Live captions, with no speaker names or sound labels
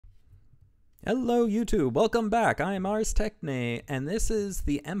Hello YouTube, welcome back. I am Ars Techne, and this is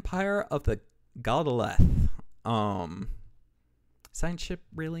the Empire of the Godoleth. Science ship,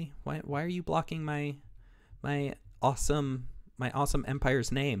 really? Why are you blocking my awesome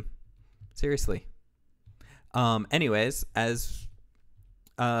empire's name? Seriously. Anyways, as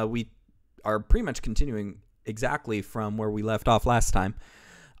we are pretty much continuing exactly from where we left off last time,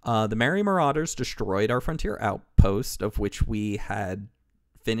 the Merry Marauders destroyed our frontier outpost, of which we had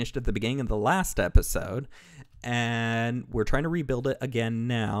finished at the beginning of the last episode, and we're trying to rebuild it again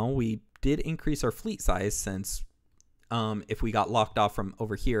now. We did increase our fleet size since if we got locked off from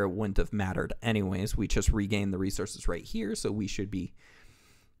over here, it wouldn't have mattered anyways. We just regained the resources right here, so we should be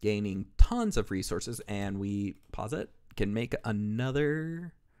gaining tons of resources, and we, pause it, can make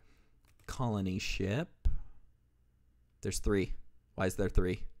another colony ship. There's 3. Why is there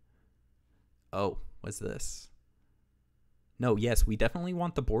 3? Oh, what's this? No, yes, we definitely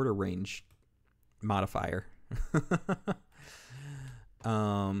want the border range modifier.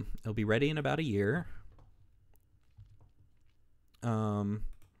 It'll be ready in about a year.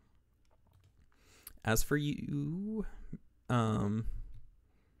 As for you, oh,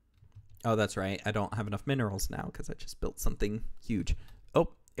 that's right. I don't have enough minerals now because I just built something huge. Oh,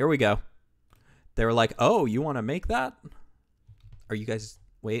 here we go. They were like, oh, you want to make that? Are you guys...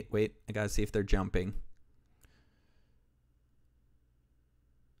 Wait. I gotta see if they're jumping.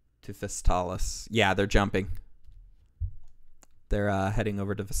 To Vestalis. Yeah, they're jumping. They're heading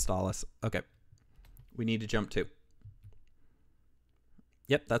over to Vestalis. Okay. We need to jump too.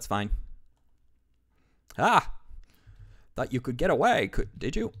 Yep, that's fine. Ah! Thought you could get away.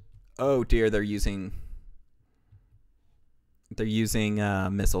 Did you? Oh dear, they're using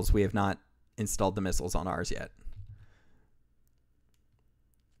missiles. We have not installed the missiles on ours yet.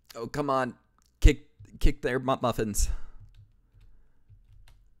 Oh, come on. Kick their muffins.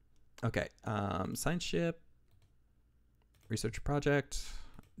 Okay, science ship, research project.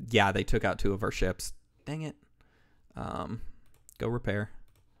 Yeah, they took out 2 of our ships. Dang it. Go repair.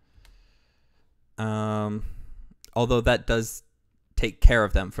 Although that does take care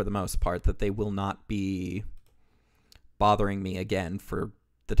of them for the most part, that they will not be bothering me again for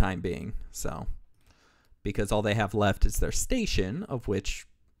the time being. So, because all they have left is their station, of which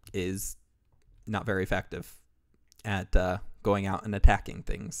is not very effective at going out and attacking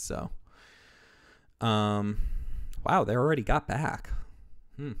things. So wow, they already got back.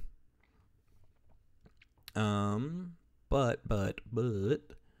 But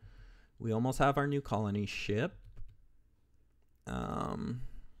we almost have our new colony ship.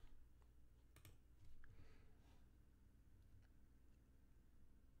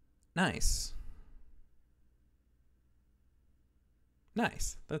 Nice. That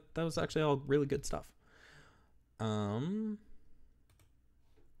was actually all really good stuff.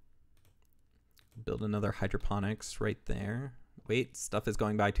 Build another hydroponics right there. Wait, stuff is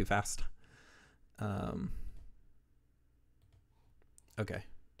going by too fast. Okay.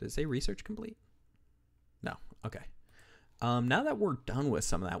 Did it say research complete? No. Okay. Now that we're done with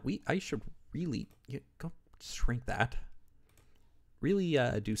some of that, I should really go shrink that. Really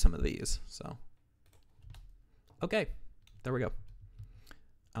do some of these. So. Okay. There we go.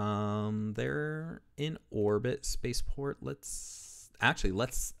 They're in orbit, spaceport. Let's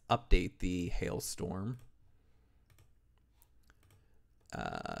update the hailstorm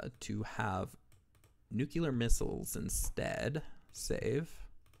to have nuclear missiles instead. Save.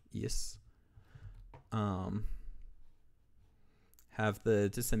 Yes. Have the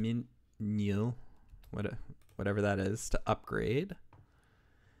disseminal, whatever that is, to upgrade,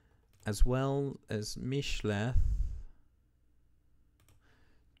 as well as Mishleth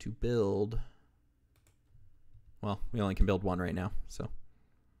to build. Well, we only can build 1 right now, so.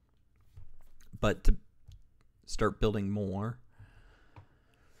 But to start building more.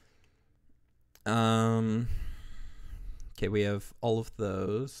 Okay, we have all of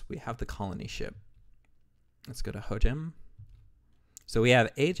those. We have the colony ship. Let's go to Hojem. So we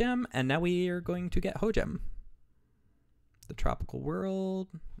have Agem, and now we are going to get Hojem. The tropical world,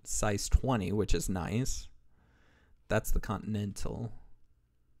 size 20, which is nice. That's the continental.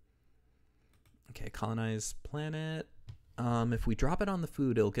 Okay, colonize planet. If we drop it on the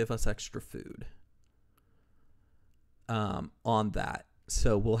food, it'll give us extra food on that.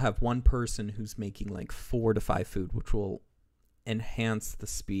 So we'll have 1 person who's making like 4 to 5 food, which will enhance the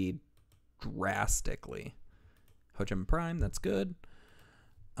speed drastically. Hojem Prime, that's good.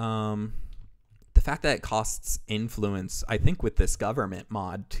 The fact that it costs influence, I think with this government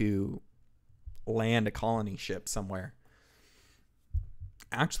mod to land a colony ship somewhere,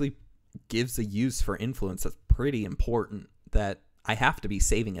 actually gives a use for influence that's pretty important, that I have to be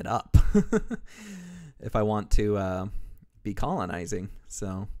saving it up. if I want to be colonizing.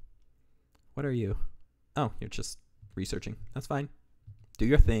 So, what are you? Oh, you're just researching. That's fine. Do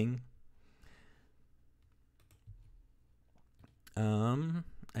your thing.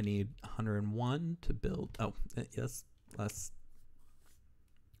 I need 101 to build. Oh, yes, less.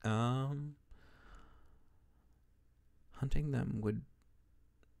 Hunting them would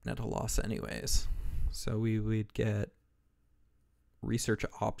net a loss anyways. So we would get research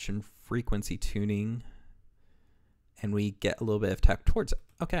option frequency tuning, and we get a little bit of tech towards it.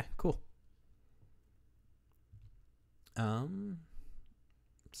 Okay, cool.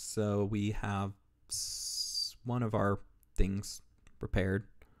 So we have one of our things prepared.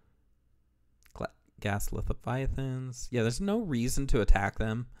 Gas leviathans. Yeah, there's no reason to attack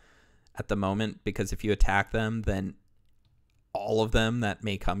them at the moment, because if you attack them, then all of them that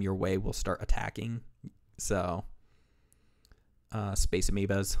may come your way will start attacking. So, space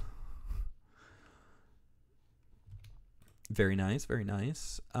amoebas. Very nice, very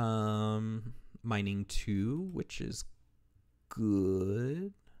nice. Mining 2, which is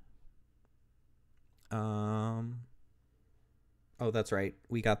good. Oh, that's right.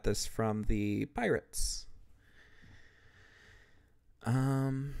 We got this from the pirates.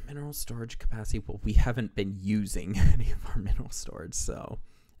 Mineral storage capacity. Well, we haven't been using any of our mineral storage, so.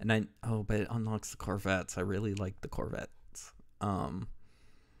 And but it unlocks the corvettes. I really like the corvettes. You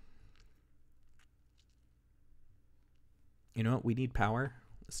know what? We need power.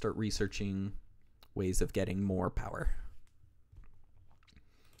 Let's start researching ways of getting more power.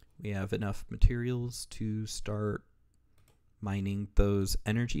 We have enough materials to start mining those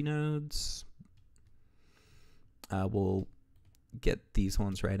energy nodes. We'll get these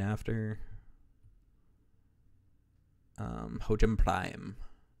ones right after. Hojam Prime.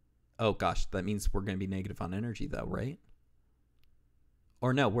 Oh gosh, that means we're going to be negative on energy though, right?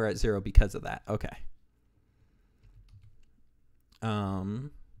 Or no, we're at 0 because of that. Okay.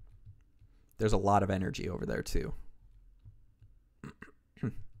 There's a lot of energy over there too.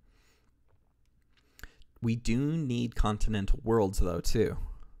 We do need continental worlds though too,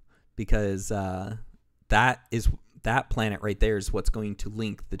 because that planet right there is what's going to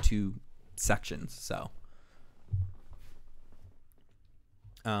link the two sections. So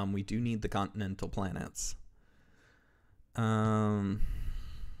we do need the continental planets. There's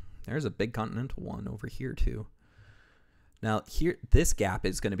a big continental one over here too. Now here, this gap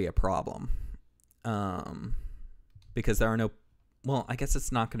is going to be a problem, because there are no. Well, I guess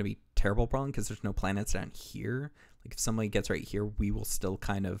it's not going to be a terrible problem because there's no planets down here. Like if somebody gets right here, we will still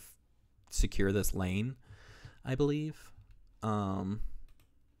kind of secure this lane, I believe. Okay,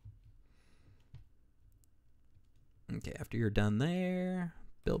 after you're done there,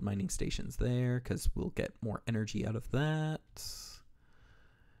 build mining stations there because we'll get more energy out of that.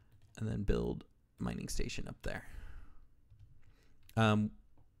 And then build mining station up there.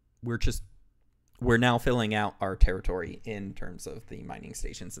 We're now filling out our territory in terms of the mining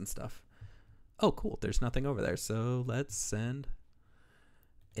stations and stuff. Oh, cool. There's nothing over there. So let's send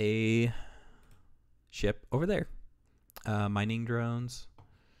a ship over there. Mining drones.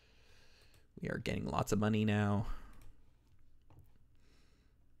 We are getting lots of money now.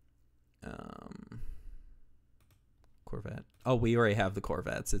 Corvette. Oh, we already have the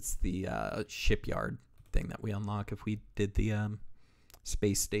corvettes. It's the shipyard thing that we unlock if we did the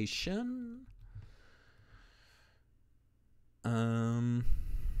space station.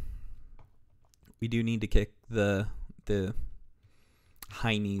 We do need to kick the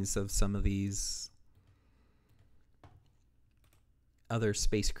heinies of some of these other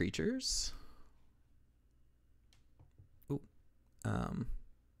space creatures. Ooh. There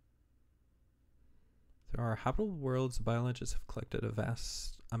are habitable worlds. Biologists have collected a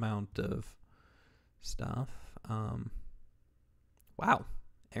vast amount of stuff. Wow.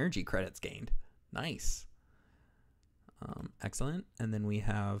 Energy credits gained. Nice. Excellent. And then we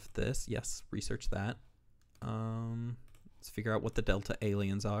have this. Yes, research that. Let's figure out what the Delta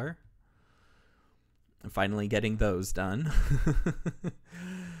aliens are. And finally getting those done.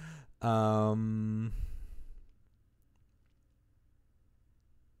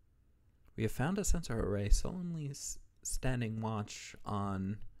 We have found a sensor array solemnly standing watch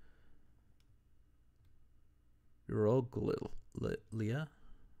on Uroglia.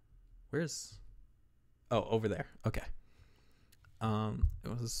 Where's... Oh, over there. Okay. It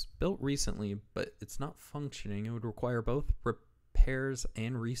was built recently, but it's not functioning. It would require both repairs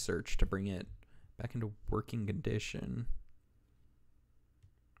and research to bring it back into working condition.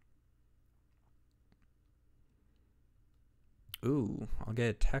 Ooh, I'll get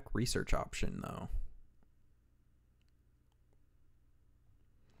a tech research option, though.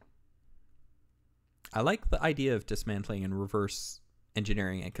 I like the idea of dismantling and reverse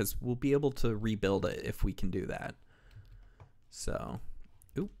engineering it, because we'll be able to rebuild it if we can do that. So,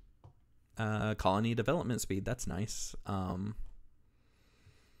 colony development speed, that's nice.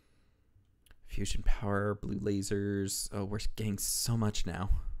 Fusion power, blue lasers. Oh, we're getting so much now.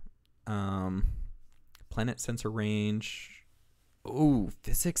 Planet sensor range. Oh,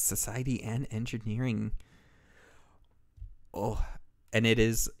 physics, society, and engineering. Oh, and it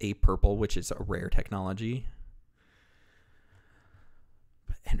is a purple, which is a rare technology.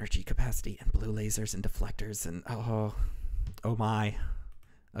 But energy capacity and blue lasers and deflectors and oh my.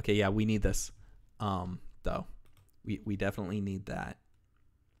 Okay, yeah, we need this. Though, we definitely need that.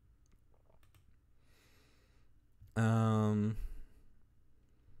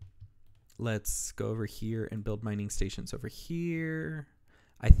 Let's go over here and build mining stations over here.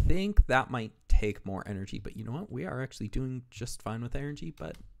 I think that might take more energy, but you know what? We are actually doing just fine with energy,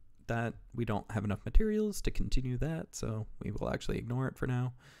 but that we don't have enough materials to continue that, so we will actually ignore it for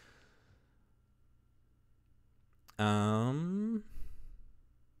now.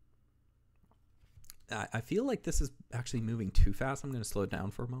 I feel like this is actually moving too fast. I'm going to slow it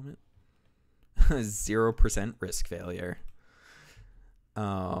down for a moment. 0% risk failure.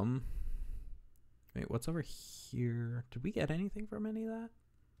 Wait, what's over here? Did we get anything from any of that?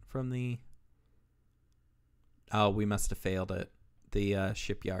 From the... Oh, we must have failed it. The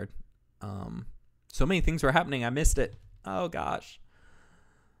shipyard. So many things were happening. I missed it. Oh, gosh.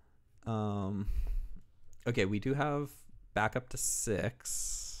 Okay, we do have back up to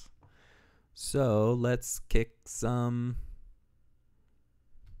 6. So let's kick some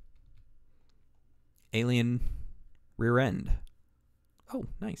alien rear end. Oh,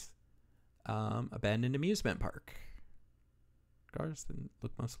 nice. Abandoned amusement park. Cars that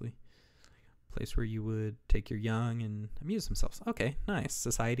look mostly a place where you would take your young and amuse themselves. Okay, nice.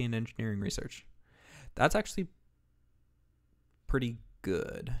 Society and engineering research. That's actually pretty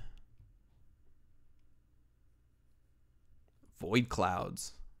good. Void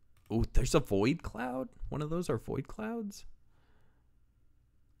clouds. Oh, there's a void cloud? One of those are void clouds?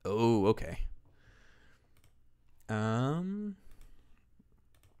 Oh, okay.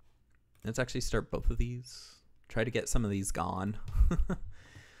 Let's actually start both of these. Try to get some of these gone.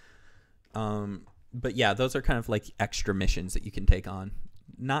 But yeah, those are kind of like extra missions that you can take on.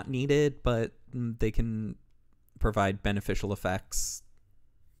 Not needed, but they can provide beneficial effects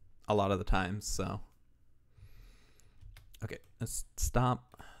a lot of the times, so. Okay, let's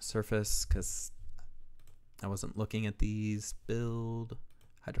stop surface because I wasn't looking at these. Build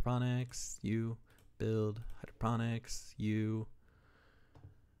hydroponics, you build hydroponics, you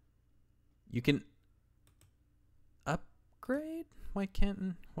can upgrade? Why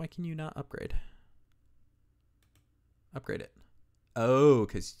can you not upgrade? Upgrade it. Oh,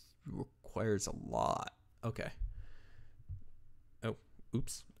 because it requires a lot. Okay. Oh,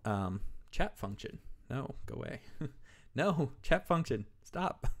 oops. Chat function. No, go away. No, chat function.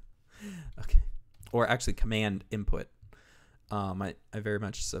 Stop. Okay. Or actually command input. I very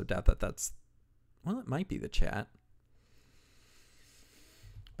much so doubt that that's... Well, it might be the chat.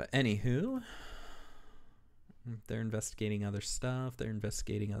 But anywho, they're investigating other stuff.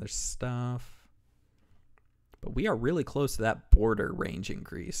 But we are really close to that border range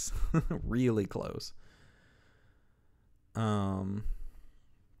increase. Really close.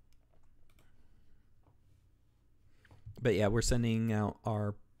 But yeah, we're sending out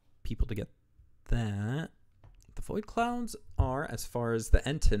our people to get that. The void clouds are, as far as the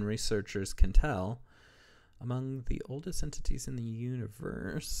Enton researchers can tell, among the oldest entities in the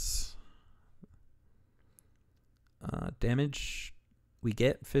universe. Damage, we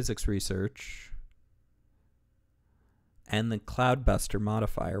get physics research. And the Cloudbuster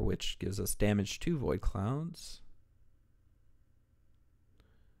modifier, which gives us damage to void clouds.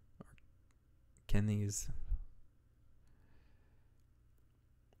 Can these...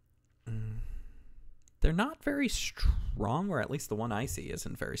 They're not very strong, or at least the one I see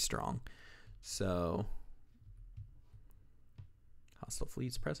isn't very strong. So, hostile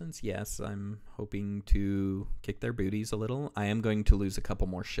fleet's presence. Yes, I'm hoping to kick their booties a little. I am going to lose a couple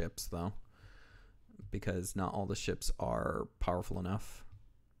more ships, though, because not all the ships are powerful enough.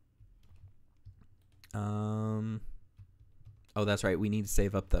 Oh, that's right. We need to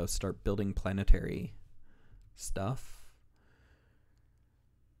save up, though. Start building planetary stuff.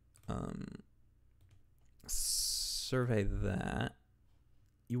 Survey that.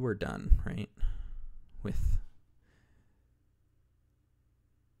 You were done, right? With...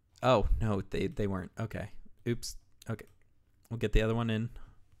 Oh, no, they weren't. Okay. Oops. Okay. We'll get the other one in.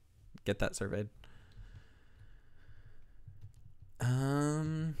 Get that surveyed.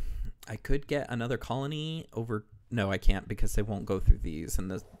 I could get another colony over. No, I can't because they won't go through these. And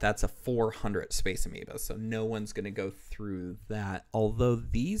that's a 400 space amoeba. So no one's going to go through that. Although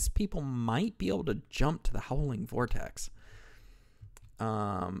these people might be able to jump to the Howling Vortex.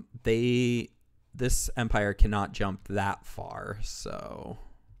 This empire cannot jump that far. So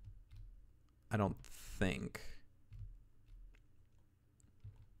I don't think.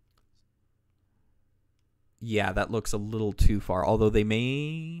 Yeah, that looks a little too far. Although they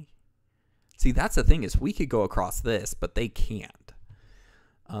may... See, that's the thing is we could go across this, but they can't.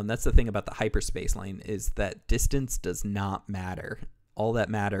 That's the thing about the hyperspace lane is that distance does not matter. All that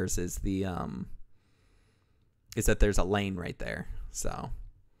matters is is that there's a lane right there. So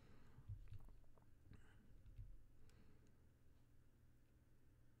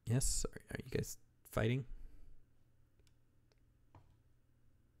yes, are you guys fighting?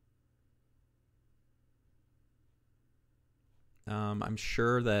 I'm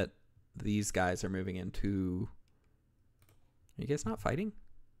sure that these guys are moving into... Are you guys not fighting?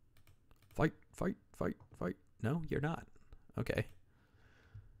 Fight, fight, fight, fight. No, you're not. Okay.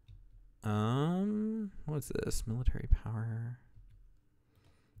 What's this? Military power.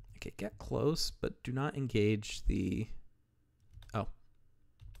 Okay, get close, but do not engage the... Oh.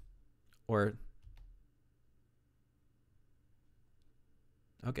 Or...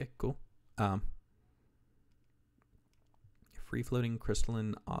 Okay, cool. Free-floating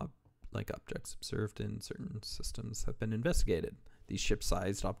crystalline objects observed in certain systems have been investigated. These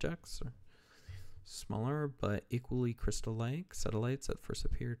ship-sized objects are smaller but equally crystal-like satellites that first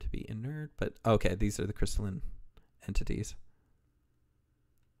appear to be inert. But okay, these are the crystalline entities.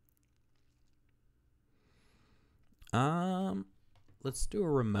 Let's do a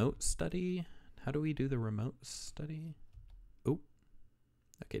remote study. How do we do the remote study? Oh,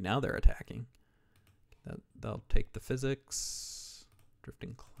 okay. Now they're attacking. They'll take the physics.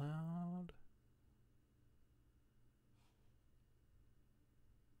 Drifting cloud.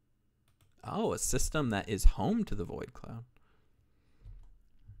 Oh, a system that is home to the void cloud.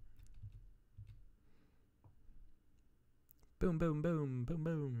 Boom, boom, boom, boom,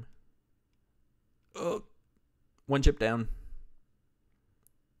 boom. Oh, one ship down.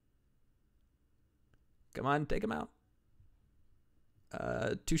 Come on, take him out.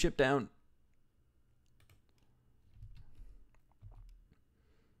 2 ship down.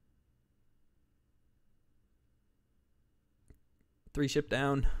 Three ship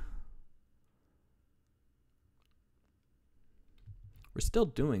down. We're still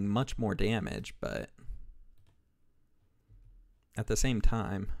doing much more damage, but at the same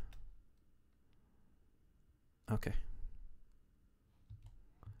time. Okay.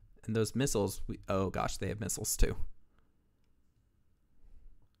 And those missiles, oh gosh, they have missiles too.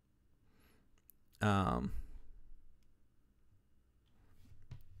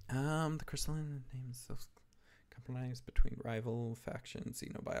 The crystalline names of compromise between rival factions,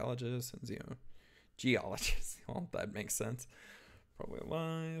 xenobiologists and geologists. Well, that makes sense. Probably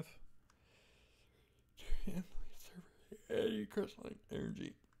alive. Any crystalline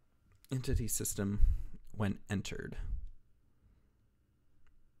energy entity system when entered.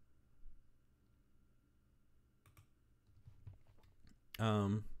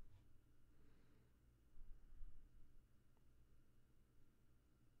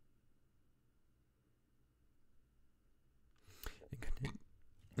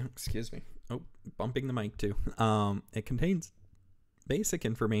 Excuse me. Oh, bumping the mic too. It contains basic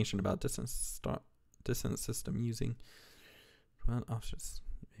information about distance system using officers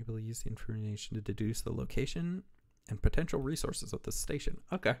able to use the information to deduce the location and potential resources of the station.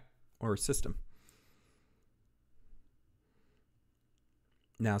 Okay. Or system.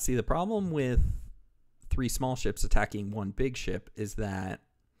 Now, see, the problem with 3 small ships attacking 1 big ship is that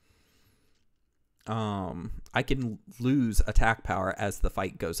I can lose attack power as the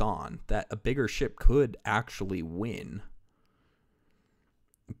fight goes on. That a bigger ship could actually win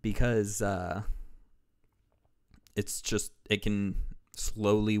because it's just, it can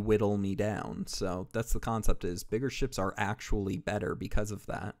slowly whittle me down. So that's the concept, is bigger ships are actually better because of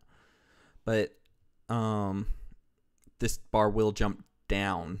that. But this bar will jump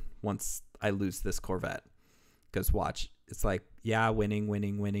down once I lose this Corvette. Because watch, it's like, yeah, winning.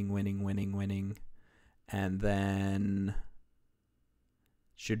 And then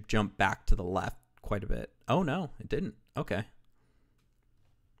should jump back to the left quite a bit. Oh no, it didn't. Okay.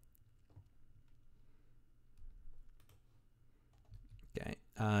 Okay.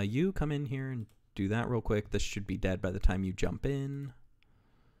 You come in here and do that real quick. This should be dead by the time you jump in.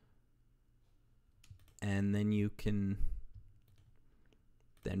 And then you can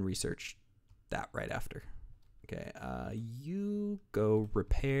then research that right after. Okay, you go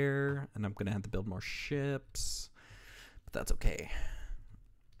repair, and I'm gonna have to build more ships, but that's okay.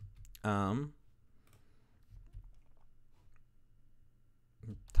 Time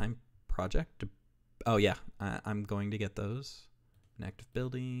project. Oh yeah, I'm going to get those. Inactive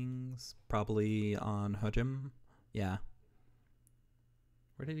buildings, probably on Hujim. Yeah.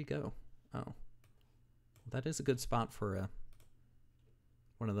 Where did he go? Oh, that is a good spot for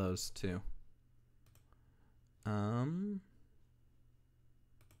one of those too.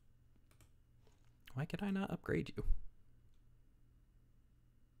 Why could I not upgrade you?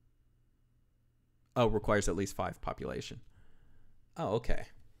 Oh, requires at least 5 population. Oh, okay.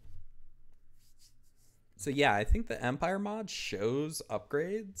 So yeah, I think the Empire mod shows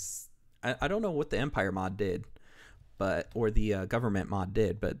upgrades. I don't know what the Empire mod did, but or the government mod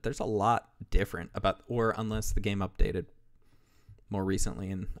did, but there's a lot different about, or unless the game updated more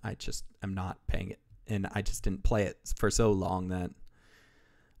recently and I just am not paying it, and I just didn't play it for so long that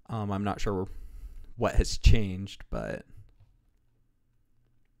I'm not sure what has changed, but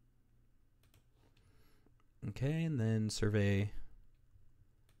okay, and then survey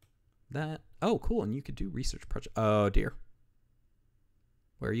that. Oh, cool, and you could do research project. Oh dear.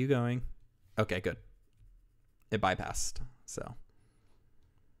 Where are you going? Okay, good. It bypassed, so.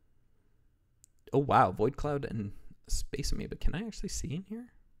 Oh wow, Void Cloud and Space Amoeba. Can I actually see in here?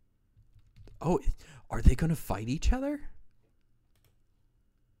 Oh, are they gonna fight each other?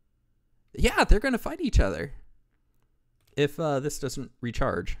 Yeah, they're gonna fight each other. If this doesn't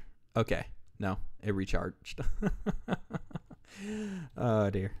recharge. Okay, no, it recharged.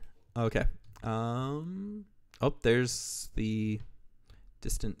 Oh dear. Okay. Oh, there's the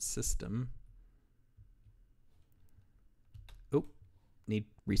distant system. Oh, need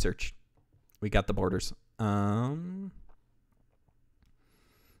research. We got the borders. What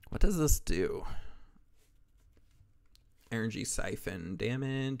does this do? Energy siphon,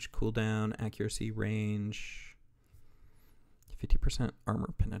 damage, cooldown, accuracy, range, 50%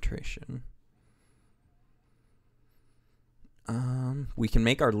 armor penetration. We can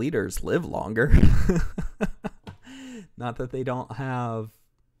make our leaders live longer. Not that they don't have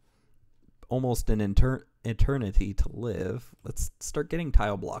almost an eternity to live. Let's start getting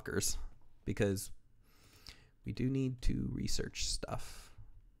tile blockers because we do need to research stuff.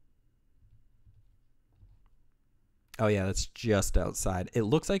 Oh yeah, that's just outside. It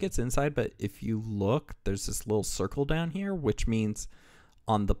looks like it's inside, but if you look, there's this little circle down here, which means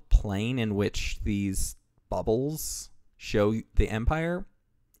on the plane in which these bubbles show the Empire,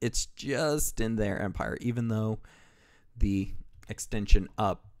 it's just in their Empire, even though the extension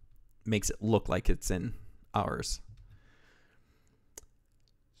up makes it look like it's in ours.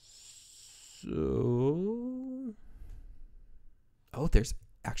 So, oh, there's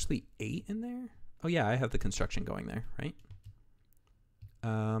actually 8 in there. Oh yeah, I have the construction going there, right?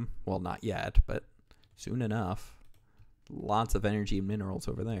 Well, not yet, but soon enough. Lots of energy and minerals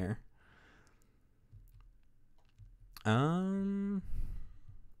over there.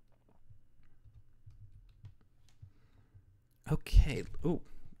 Okay. Oh,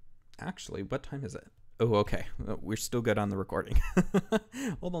 actually, what time is it? Oh, okay. We're still good on the recording.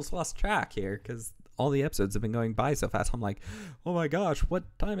 Almost lost track here because all the episodes have been going by so fast. I'm like, oh my gosh, what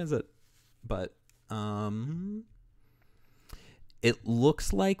time is it? But it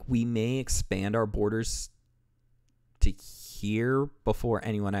looks like we may expand our borders to here before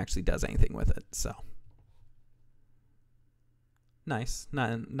anyone actually does anything with it. So nice.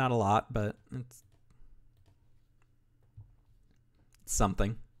 Not a lot, but it's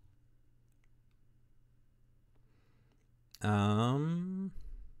something.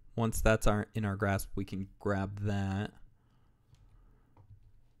 Once that's in our grasp, we can grab that.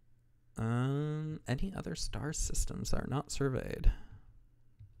 Any other star systems that are not surveyed?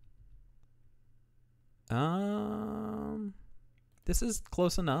 This is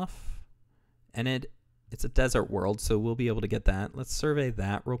close enough, and it's a desert world, so we'll be able to get that. Let's survey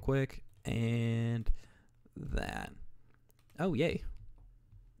that real quick, and that. Oh, yay.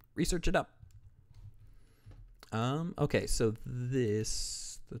 Research it up. Okay, so the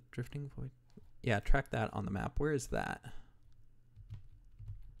drifting void. Yeah, track that on the map. Where is that?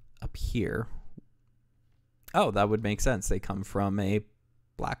 Up here. Oh, that would make sense. They come from a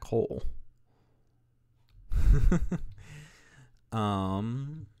black hole.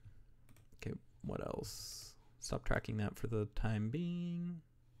 Okay, what else? Stop tracking that for the time being.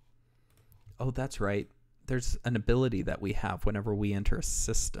 Oh, that's right. There's an ability that we have whenever we enter a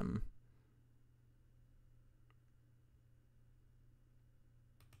system.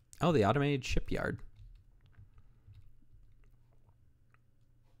 Oh, the automated shipyard.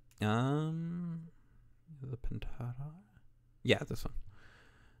 The Pentata. Yeah, this one.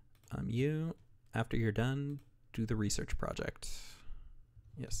 You, after you're done, do the research project.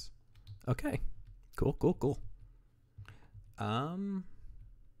 Yes. Okay. Cool.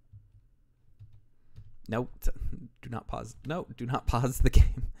 No, do not pause. No, do not pause the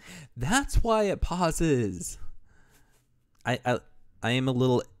game. That's why it pauses. I am a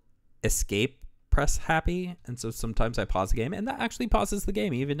little escape press happy, and so sometimes I pause the game, and that actually pauses the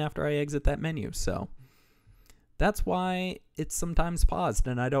game even after I exit that menu. So that's why it's sometimes paused,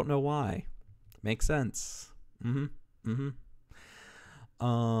 and I don't know why. Makes sense. It's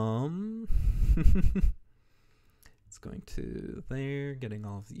going to there, getting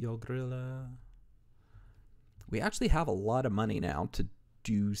all of the Yogrilla. We actually have a lot of money now to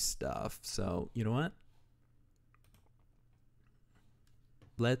do stuff. So, you know what?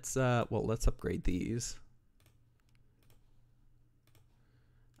 Let's upgrade these.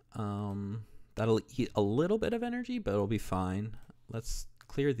 That'll eat a little bit of energy, but it'll be fine. Let's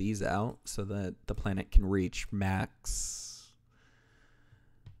clear these out so that the planet can reach max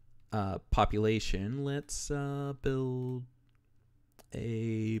population. Let's build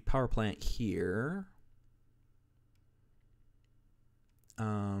a power plant here.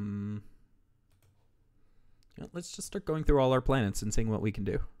 Let's just start going through all our planets and seeing what we can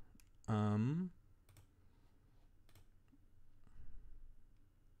do.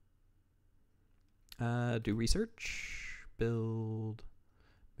 Do research, build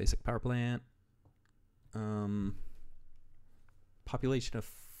basic power plant. Population of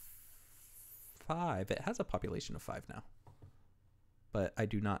 5. It has a population of 5 now, but I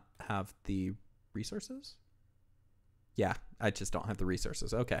do not have the resources. Yeah, I just don't have the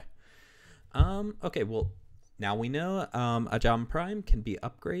resources. Okay. Okay, well, now we know Ajam Prime can be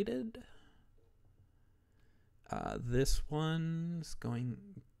upgraded. This one's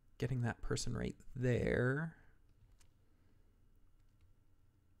getting that person right there.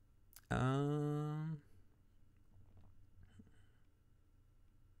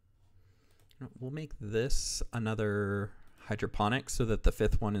 We'll make this another hydroponic so that the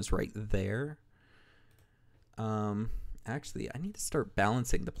 5th one is right there. Actually, I need to start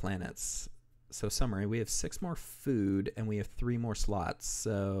balancing the planets. So summary, we have 6 more food and we have 3 more slots.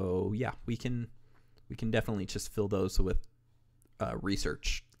 So yeah, we can definitely just fill those with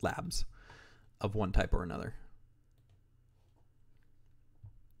research labs of one type or another.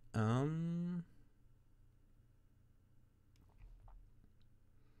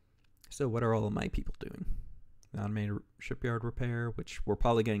 So what are all of my people doing? Automated shipyard repair, which we're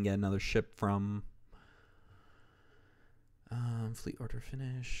probably going to get another ship from. Fleet order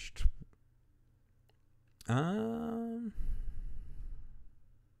finished.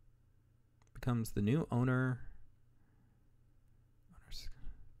 Becomes the new owner.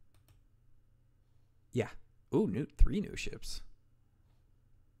 Yeah. Ooh, 3 new ships.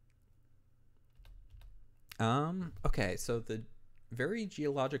 Okay, so the very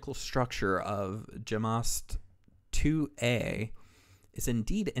geological structure of Jamast 2A is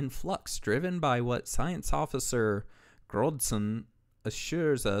indeed in flux, driven by what Science Officer Grodson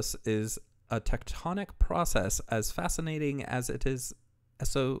assures us is a tectonic process as fascinating as it is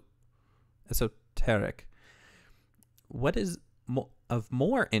esoteric. What is of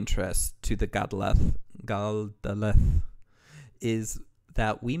more interest to the Galdaleth is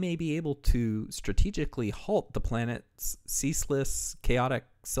that we may be able to strategically halt the planet's ceaseless, chaotic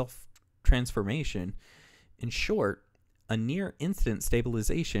self-transformation. In short, a near-instant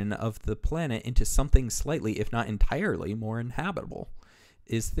stabilization of the planet into something slightly, if not entirely, more inhabitable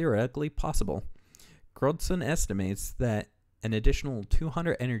is theoretically possible. Grodson estimates that an additional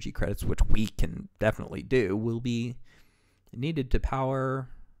 200 energy credits, which we can definitely do, will be needed to power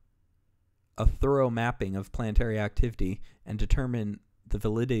a thorough mapping of planetary activity and determine the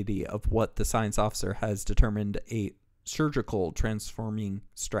validity of what the science officer has determined a surgical transforming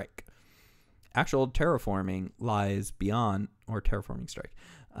strike. Actual terraforming lies beyond our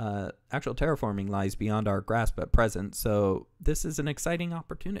grasp at present, so this is an exciting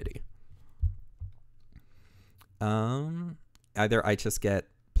opportunity. Either I just get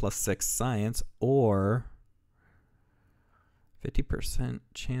 +6 science or 50%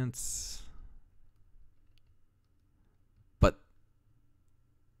 chance. But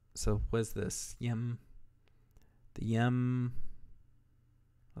so was this Yem? The Yem.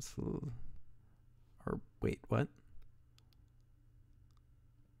 Or wait, what?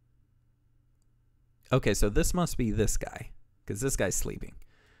 Okay, so this must be this guy, because this guy's sleeping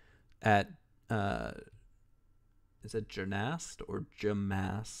at is it Janast or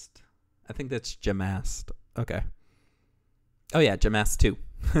Jamast? I think that's Jamast. Okay. Oh yeah, Jamast 2.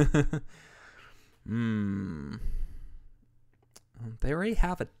 They already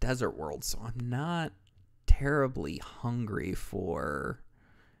have a desert world, so I'm not terribly hungry for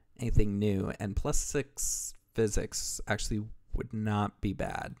anything new. And +6 physics actually would not be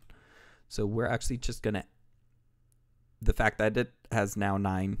bad. So we're actually just going to... The fact that it has now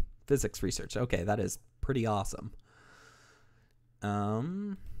 9 physics research. Okay, that is pretty awesome.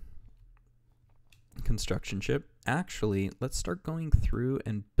 Construction ship. Actually, let's start going through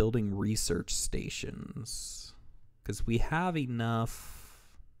and building research stations, because we have enough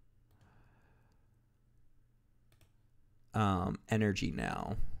energy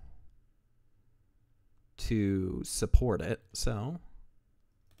now to support it. So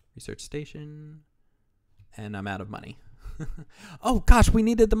research station, and I'm out of money. Oh gosh, we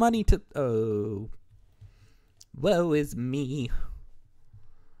needed the money to... Oh, woe is me.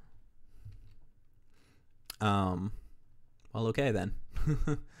 Well, okay then.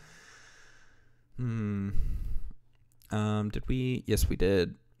 Did we? Yes, we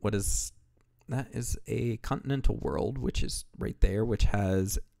did. What is that? Is a continental world, which is right there, which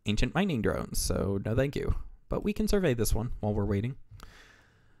has ancient mining drones. So no, thank you. But we can survey this one while we're waiting.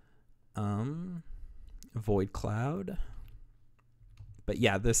 Void cloud. But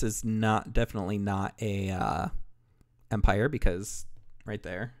yeah, this is definitely not a empire, because right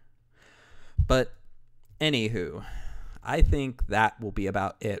there. But anywho, I think that will be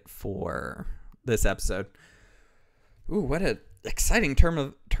about it for this episode. Ooh, what an exciting turn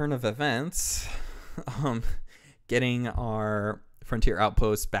of events. Getting our frontier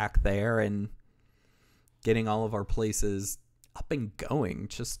outposts back there and getting all of our places up and going,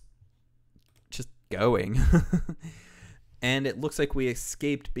 just going. And it looks like we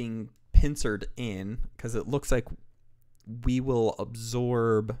escaped being pincered in, because it looks like we will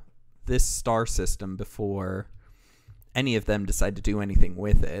absorb this star system before any of them decide to do anything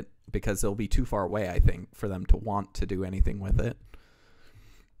with it, because they'll be too far away, I think, for them to want to do anything with it,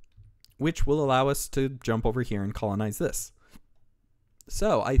 which will allow us to jump over here and colonize this.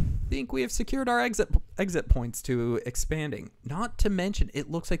 So I think we have secured our exit points to expanding. Not to mention,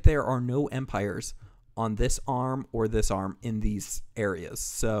 it looks like there are no empires on this arm or this arm in these areas.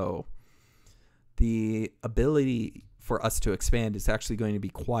 So the ability for us to expand is actually going to be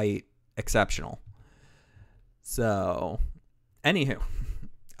quite exceptional. So anywho,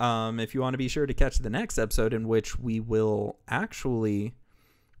 if you want to be sure to catch the next episode, in which we will actually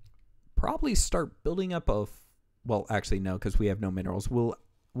probably start building up well, actually no, because we have no minerals.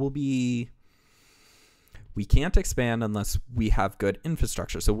 We can't expand unless we have good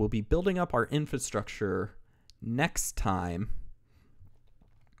infrastructure. So we'll be building up our infrastructure next time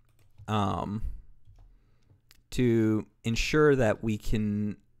to ensure that we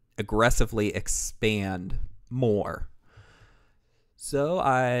can aggressively expand more. So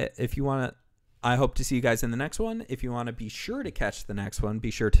I hope to see you guys in the next one. If you want to be sure to catch the next one,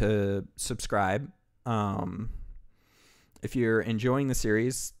 be sure to subscribe. If you're enjoying the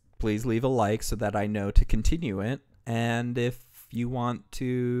series, please leave a like so that I know to continue it. And if you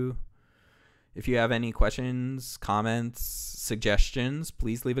have any questions, comments, suggestions,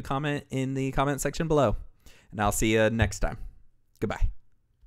 please leave a comment in the comment section below. And I'll see you next time. Goodbye.